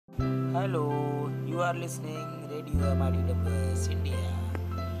Hello, you are listening Radio MIDWS India.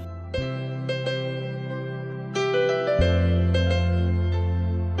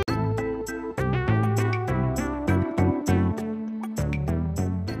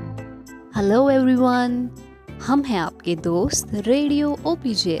 Hello everyone, हम हैं आपके दोस्त रेडियो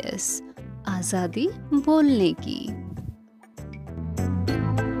OPJS, आज़ादी बोलने की।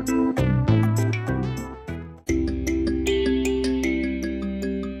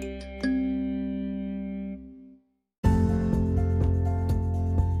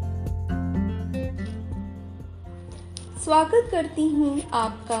 स्वागत करती हूँ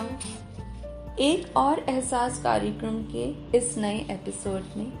आपका एक और एहसास कार्यक्रम के इस नए एपिसोड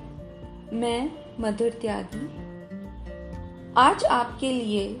में। मैं मधुर त्यागी आज आपके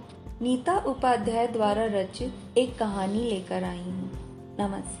लिए नीता उपाध्याय द्वारा रचित एक कहानी लेकर आई हूँ।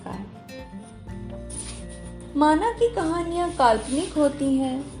 नमस्कार। माना कि कहानियाँ काल्पनिक होती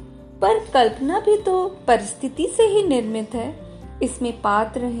हैं, पर कल्पना भी तो परिस्थिति से ही निर्मित है। इसमें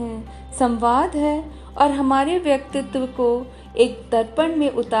पात्र हैं, संवाद है और हमारे व्यक्तित्व को एक दर्पण में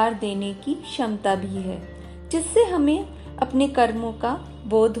उतार देने की क्षमता भी है, जिससे हमें अपने कर्मों का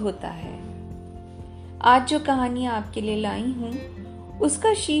बोध होता है। आज जो कहानी आपके लिए लाई हूँ,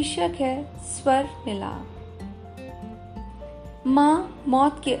 उसका शीर्षक है स्वर मिलाप। माँ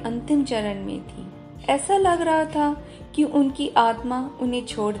मौत के अंतिम चरण में थी। ऐसा लग रहा था कि उनकी आत्मा उन्हें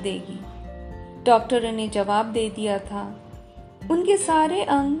छोड़ देगी। डॉक्टर ने जवाब दे दिया था। उनके सारे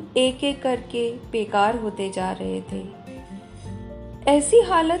अंग एक एक करके बेकार होते जा रहे थे। ऐसी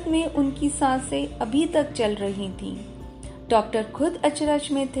हालत में उनकी सांसें अभी तक चल रही थीं। डॉक्टर खुद अचरज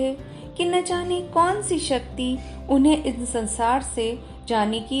में थे कि न जाने कौन सी शक्ति उन्हें इस संसार से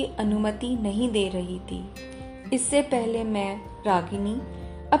जाने की अनुमति नहीं दे रही थी। इससे पहले मैं, रागिनी,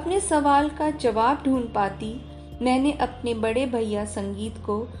 अपने सवाल का जवाब ढूंढ पाती, मैंने अपने बड़े भैया संगीत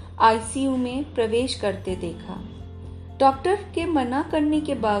को ICU में प्रवेश करते देखा। डॉक्टर के मना करने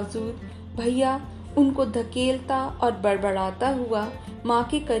के बावजूद भैया उनको धकेलता और बड़बड़ाता हुआ माँ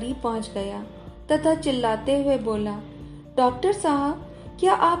के करीब पहुँच गया तथा चिल्लाते हुए बोला, डॉक्टर साहब,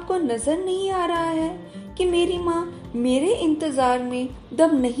 क्या आपको नजर नहीं आ रहा है कि मेरी माँ मेरे इंतजार में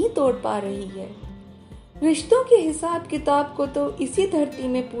दम नहीं तोड़ पा रही है। रिश्तों के हिसाब किताब को तो इसी धरती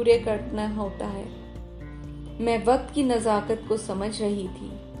में पूरे करना होता है। मैं वक्त की नजाकत को समझ रही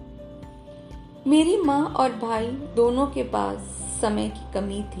थी। मेरी माँ और भाई दोनों के पास समय की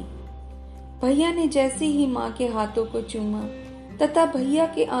कमी थी। भैया ने जैसे ही माँ के हाथों को चूमा तथा भैया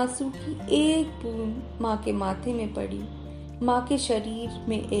के आंसू की एक बूंद माँ के माथे में पड़ी, माँ के शरीर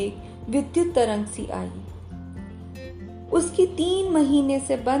में एक विद्युत तरंग सी आई। उसकी 3 महीने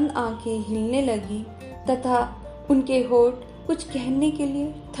से बंद आंखें हिलने लगी तथा उनके होठ कुछ कहने के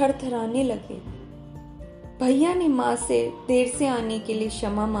लिए थरथराने लगे। भैया ने माँ से देर से आने के लिए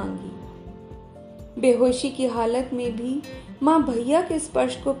क्षमा मांगी। बेहोशी की हालत में भी माँ भैया के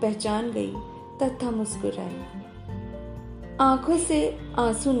स्पर्श को पहचान गई तथा मुस्कुराई। आंखों से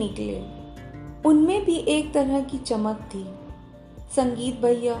आंसू निकले। उनमें भी एक तरह की चमक थी। संगीत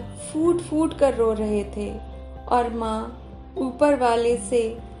भैया फूट फूट कर रो रहे थे और माँ ऊपर वाले से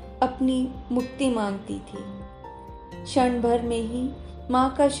अपनी मुक्ति मांगती थी। क्षण भर में ही माँ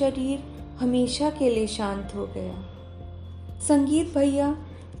का शरीर हमेशा के लिए शांत हो गया। संगीत भैया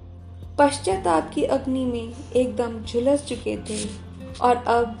पश्चाताप की अग्नि में एकदम झुलस चुके थे और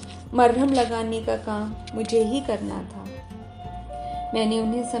अब मरहम लगाने का काम मुझे ही करना था। मैंने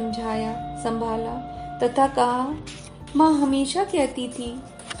उन्हें समझाया, संभाला तथा कहा, माँ हमेशा कहती थी,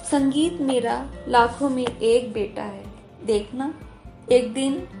 संगीत मेरा लाखों में एक बेटा है। देखना, एक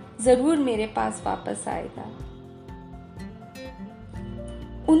दिन जरूर मेरे पास वापस आएगा।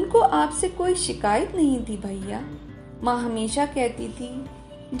 उनको आपसे कोई शिकायत नहीं थी भैया। माँ हमेशा कहती थी,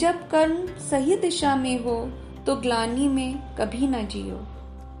 जब कर्म सही दिशा में हो तो ग्लानि में कभी न जियो।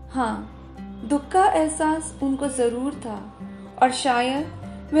 हाँ, दुख का एहसास उनको जरूर था और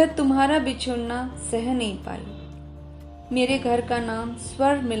शायद वह तुम्हारा बिछुड़ना सह नहीं पाई। मेरे घर का नाम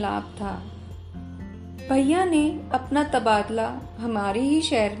स्वर मिलाप था। भैया ने अपना तबादला हमारे ही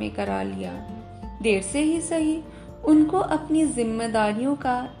शहर में करा लिया। देर से ही सही, उनको अपनी जिम्मेदारियों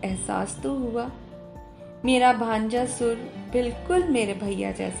का एहसास तो हुआ। मेरा भांजा सुर बिल्कुल मेरे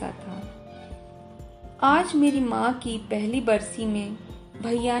भैया जैसा था। आज मेरी माँ की पहली बरसी में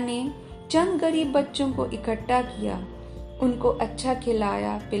भैया ने चंद गरीब बच्चों को इकट्ठा किया, उनको अच्छा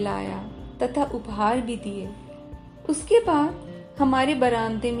खिलाया पिलाया तथा उपहार भी दिए। उसके बाद हमारे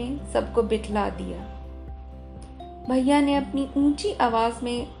बरामदे में सबको बिठला दिया। भैया ने अपनी ऊंची आवाज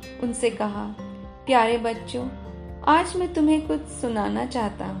में उनसे कहा, प्यारे बच्चों, आज मैं तुम्हें कुछ सुनाना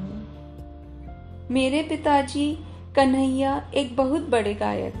चाहता हूँ। मेरे पिताजी कन्हैया एक बहुत बड़े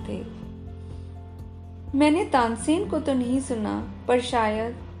गायक थे। मैंने तानसेन को तो नहीं सुना, पर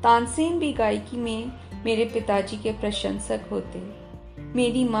शायद तानसेन भी गायकी में मेरे पिताजी के प्रशंसक होते।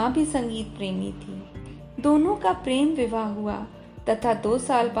 मेरी माँ भी संगीत प्रेमी थी। दोनों का प्रेम विवाह हुआ तथा 2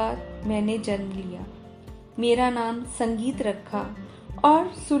 साल बाद मैंने जन्म लिया। मेरा नाम संगीत रखा और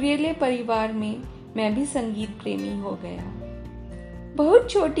सुरीले परिवार में मैं भी संगीत प्रेमी हो गया। बहुत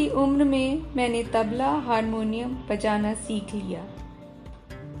छोटी उम्र में मैंने तबला, हारमोनियम बजाना सीख लिया।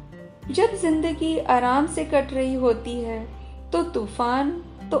 जब जिंदगी आराम से कट रही होती है तो तूफान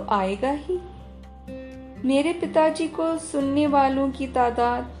तो आएगा ही। मेरे पिताजी को सुनने वालों की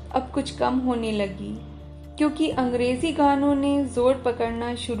तादाद अब कुछ कम होने लगी, क्योंकि अंग्रेजी गानों ने जोर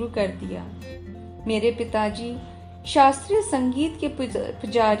पकड़ना शुरू कर दिया। मेरे पिताजी शास्त्रीय संगीत के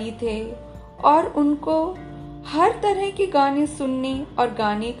पुजारी थे और उनको हर तरह के गाने सुनने और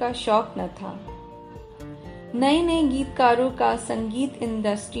गाने का शौक न था। नए नए गीतकारों का संगीत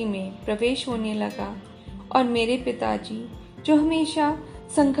इंडस्ट्री में प्रवेश होने लगा और मेरे पिताजी, जो हमेशा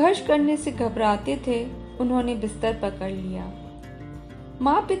संघर्ष करने से घबराते थे, उन्होंने बिस्तर पकड़ लिया।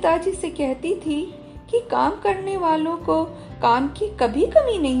 माँ पिताजी से कहती थी कि काम करने वालों को काम की कभी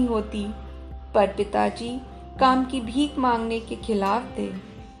कमी नहीं होती, पर पिताजी काम की भीख मांगने के खिलाफ थे।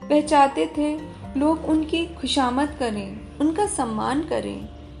 वह चाहते थे लोग उनकी खुशामद करें, उनका सम्मान करें,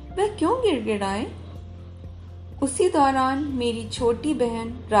 वह क्यों गिड़गिड़ाएं। उसी दौरान मेरी छोटी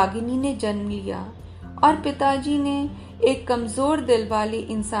बहन रागिनी ने जन्म लिया और पिताजी ने एक कमजोर दिल वाले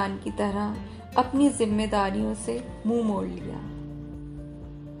इंसान की तरह अपनी जिम्मेदारियों से मुंह मोड़ लिया।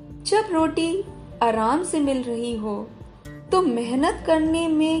 जब रोटी आराम से मिल रही हो तो मेहनत करने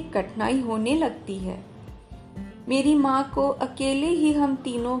में कठिनाई होने लगती है। मेरी माँ को अकेले ही हम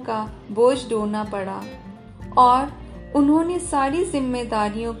तीनों का बोझ ढोना पड़ा और उन्होंने सारी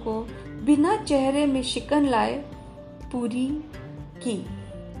जिम्मेदारियों को बिना चेहरे में शिकन लाए पूरी की।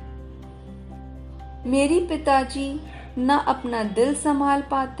 मेरे पिताजी ना अपना दिल संभाल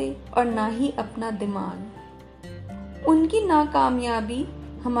पाते और ना ही अपना दिमाग। उनकी नाकामयाबी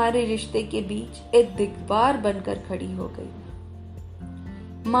हमारे रिश्ते के बीच एक दीवार बनकर खड़ी हो गई।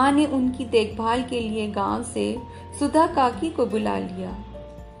 माँ ने उनकी देखभाल के लिए गांव से सुधा काकी को बुला लिया।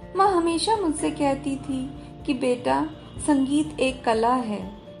 माँ हमेशा मुझसे कहती थी कि बेटा, संगीत एक कला है,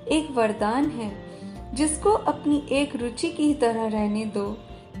 एक वरदान है, जिसको अपनी एक रुचि की तरह रहने दो,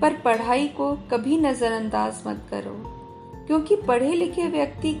 पर पढ़ाई को कभी नजरअंदाज मत करो, क्योंकि पढ़े लिखे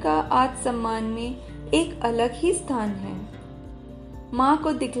व्यक्ति का आत्मसम्मान में एक अलग ही स्थान है। माँ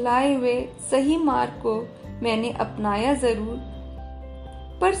को दिखलाए हुए सही मार्ग को मैंने अपनाया जरूर,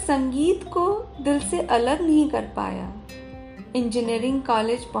 पर संगीत को दिल से अलग नहीं कर पाया। इंजीनियरिंग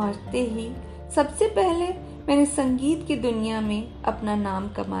कॉलेज पहुंचते ही सबसे पहले मैंने संगीत की दुनिया में अपना नाम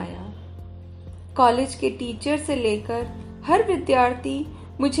कमाया। कॉलेज के टीचर से लेकर हर विद्यार्थी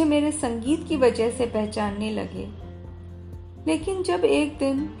मुझे मेरे संगीत की वजह से पहचानने लगे। लेकिन जब एक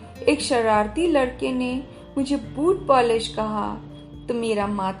दिन एक शरारती लड़के ने मुझे बूट पॉलिश कहा तो मेरा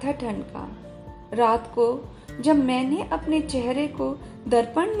माथा ठनका। रात को जब मैंने अपने चेहरे को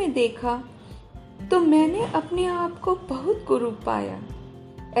दर्पण में देखा तो मैंने अपने आप को बहुत कुरूप पाया।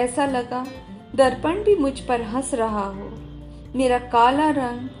 ऐसा लगा दर्पण भी मुझ पर हंस रहा हो। मेरा काला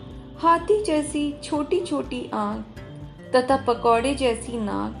रंग, हाथी जैसी छोटी छोटी आंख तथा पकौड़े जैसी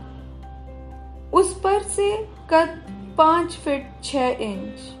नाक, उस पर से कद 5 फीट 6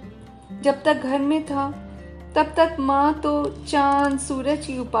 इंच। जब तक घर में था तब तक माँ तो चांद सूरज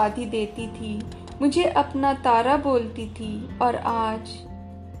की उपाधि देती थी, मुझे अपना तारा बोलती थी, और आज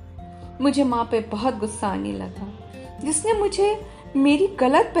मुझे माँ पे बहुत गुस्सा आने लगा, जिसने मुझे मेरी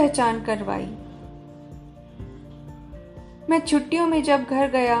गलत पहचान करवाई। मैं छुट्टियों में जब घर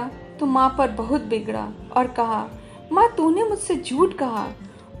गया तो माँ पर बहुत बिगड़ा और कहा, माँ तूने मुझसे झूठ कहा,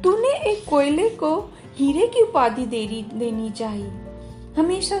 तूने एक कोयले को हीरे की उपाधि देनी चाहिए।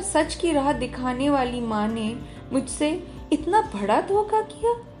 हमेशा सच की राह दिखाने वाली माँ ने मुझसे इतना बड़ा धोखा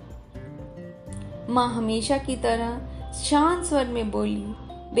किया। माँ हमेशा की तरह शांत स्वर में बोली,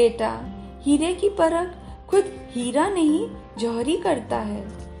 बेटा, हीरे की परख खुद हीरा नहीं जौहरी करता है।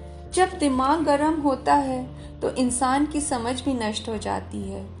 जब दिमाग गर्म होता है तो इंसान की समझ भी नष्ट हो जाती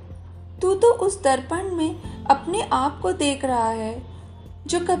है। तू तो उस दर्पण में अपने आप को देख रहा है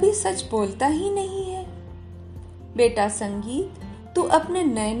जो कभी सच बोलता ही नहीं है। बेटा संगीत, तू अपने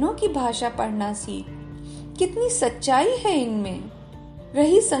नयनों की भाषा पढ़ना सीख, कितनी सच्चाई है इनमें।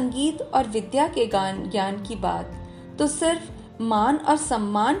 रही संगीत और विद्या के ज्ञान की बात, तो सिर्फ मान और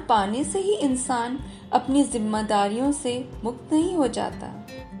सम्मान पाने से ही इंसान अपनी जिम्मेदारियों से मुक्त नहीं हो जाता।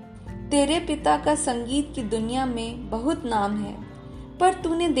 तेरे पिता का संगीत की दुनिया में बहुत नाम है, पर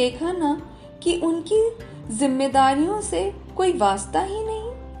तूने देखा ना कि उनकी जिम्मेदारियों से कोई वास्ता ही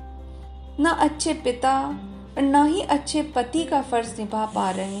नहीं। ना अच्छे पिता और ना ही अच्छे पति का फर्ज निभा पा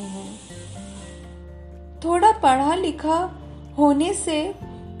रहे हैं। थोड़ा पढ़ा लिखा होने से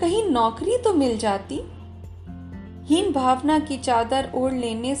कहीं नौकरी तो मिल जाती। हीन भावना की चादर ओढ़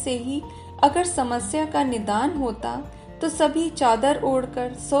लेने से ही अगर समस्या का निदान होता तो सभी चादर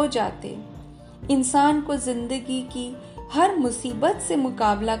ओढ़कर सो जाते। इंसान को जिंदगी की हर मुसीबत से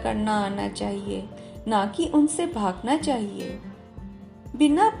मुकाबला करना आना चाहिए, ना कि उनसे भागना चाहिए।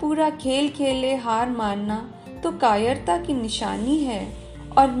 बिना पूरा खेल खेले हार मानना तो कायरता की निशानी है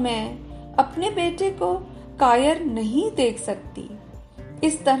और मैं अपने बेटे को कायर नहीं देख सकती।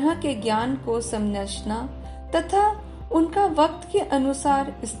 इस तरह के ज्ञान को समझना तथा उनका वक्त के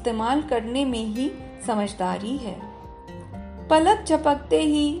अनुसार इस्तेमाल करने में ही समझदारी है। पलक झपकते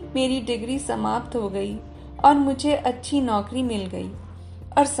ही मेरी डिग्री समाप्त हो गई और मुझे अच्छी नौकरी मिल गई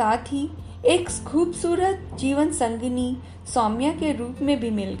और साथ ही एक खूबसूरत जीवन संगिनी सौम्या के रूप में भी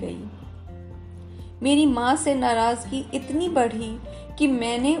मिल गई। मेरी माँ से नाराजगी इतनी बढ़ी कि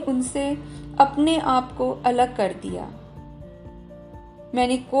मैंने उनसे अपने आप को अलग कर दिया।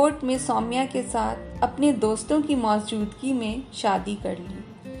 मैंने कोर्ट में सौम्या के साथ अपने दोस्तों की मौजूदगी में शादी कर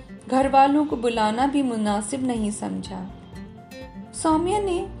ली। घर वालों को बुलाना भी मुनासिब नहीं समझा। सौम्या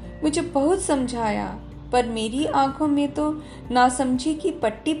ने मुझे बहुत समझाया पर मेरी आंखों में तो नासमझी की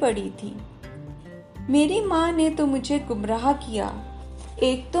पट्टी पड़ी थी। मेरी माँ ने तो मुझे गुमराह किया,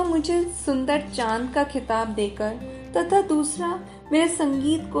 एक तो मुझे सुंदर चांद का खिताब देकर तथा दूसरा मेरे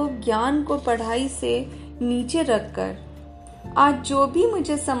संगीत को, ज्ञान को पढ़ाई से नीचे रखकर। आज जो भी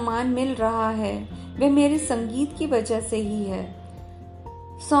मुझे सम्मान मिल रहा है वह मेरे संगीत की वजह से ही है।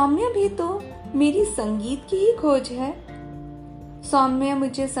 सौम्या भी तो मेरी संगीत की ही खोज है। सौम्या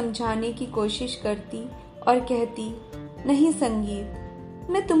मुझे समझाने की कोशिश करती और कहती, नहीं संगीत,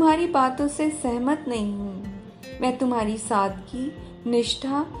 मैं तुम्हारी बातों से सहमत नहीं हूँ। मैं तुम्हारी सादगी,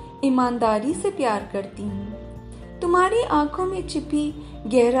 निष्ठा, ईमानदारी से प्यार करती हूँ। तुम्हारी आंखों में छिपी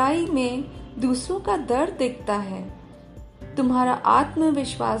गहराई में दूसरों का दर्द दिखता है। तुम्हारा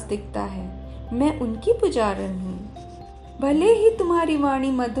आत्मविश्वास दिखता है। मैं उनकी पुजारन हूँ। भले ही तुम्हारी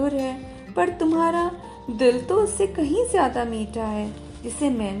वाणी मधुर है पर तुम्हारा दिल तो उससे कहीं ज्यादा मीठा है जिसे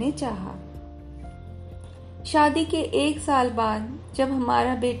मैंने चाहा। शादी के 1 साल बाद जब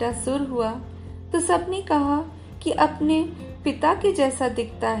हमारा बेटा सुर हुआ तो सबने कहा कि अपने पिता के जैसा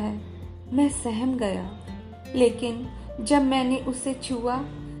दिखता है। मैं सहम गया, लेकिन जब मैंने उसे छुआ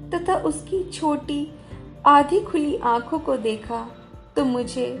तथा उसकी छोटी आधी खुली आंखों को देखा तो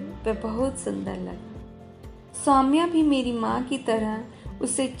मुझे वह बहुत सुंदर लगा। सौम्या भी मेरी माँ की तरह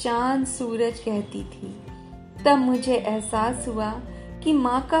उसे चांद सूरज कहती थी। तब मुझे एहसास हुआ कि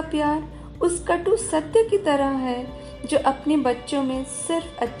माँ का प्यार उस कटु सत्य की तरह है जो अपने बच्चों में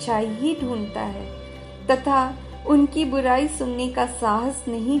सिर्फ अच्छाई ही ढूंढता है तथा उनकी बुराई सुनने का साहस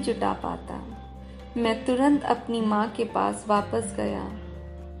नहीं जुटा पाता। मैं तुरंत अपनी माँ के पास वापस गया,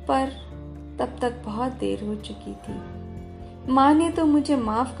 पर तब तक बहुत देर हो चुकी थी। माँ ने तो मुझे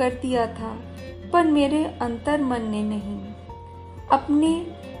माफ कर दिया था, पर मेरे अंतर मन ने नहीं। अपने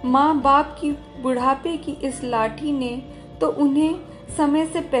माँ बाप की बुढ़ापे की इस लाठी ने तो उन्हें समय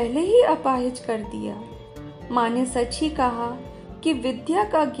से पहले ही अपाहिज कर दिया। माँ ने सच ही कहा कि विद्या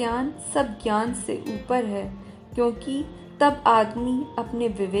का ज्ञान सब ज्ञान से ऊपर है, क्योंकि तब आदमी अपने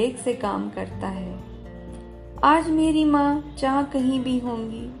विवेक से काम करता है। आज मेरी माँ जहाँ कहीं भी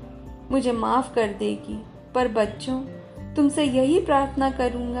होंगी मुझे माफ कर देगी, पर बच्चों, तुमसे यही प्रार्थना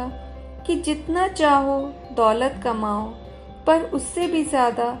करूँगा कि जितना चाहो दौलत कमाओ, पर उससे भी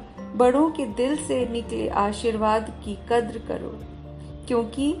ज्यादा बड़ों के दिल से निकले आशीर्वाद की कद्र करो,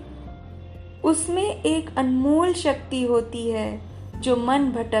 क्योंकि उसमें एक अनमोल शक्ति होती है जो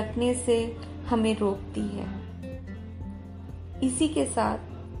मन भटकने से हमें रोकती है। इसी के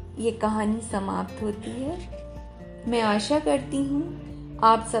साथ ये कहानी समाप्त होती है। मैं आशा करती हूँ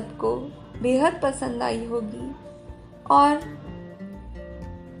आप सबको बेहद पसंद आई होगी और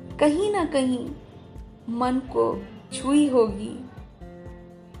कहीं ना कहीं मन को छुई होगी।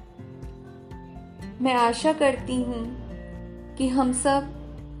 मैं आशा करती हूँ कि हम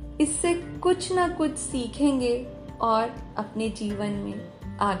सब इससे कुछ ना कुछ सीखेंगे और अपने जीवन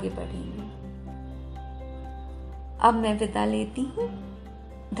में आगे बढ़ेंगे। अब मैं विदा लेती हूँ।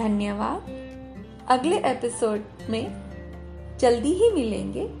 धन्यवाद। अगले एपिसोड में जल्दी ही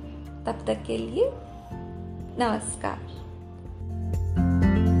मिलेंगे। तब तक के लिए नमस्कार।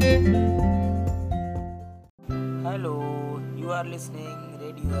 Hello, you are listening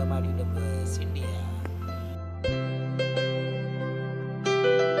Radio MIDWS India.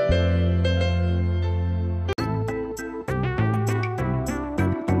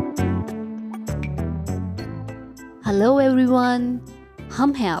 Hello everyone,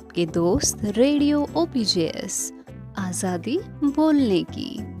 हम हैं आपके दोस्त रेडियो ओपीजेएस, आज़ादी बोलने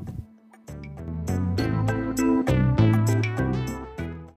की।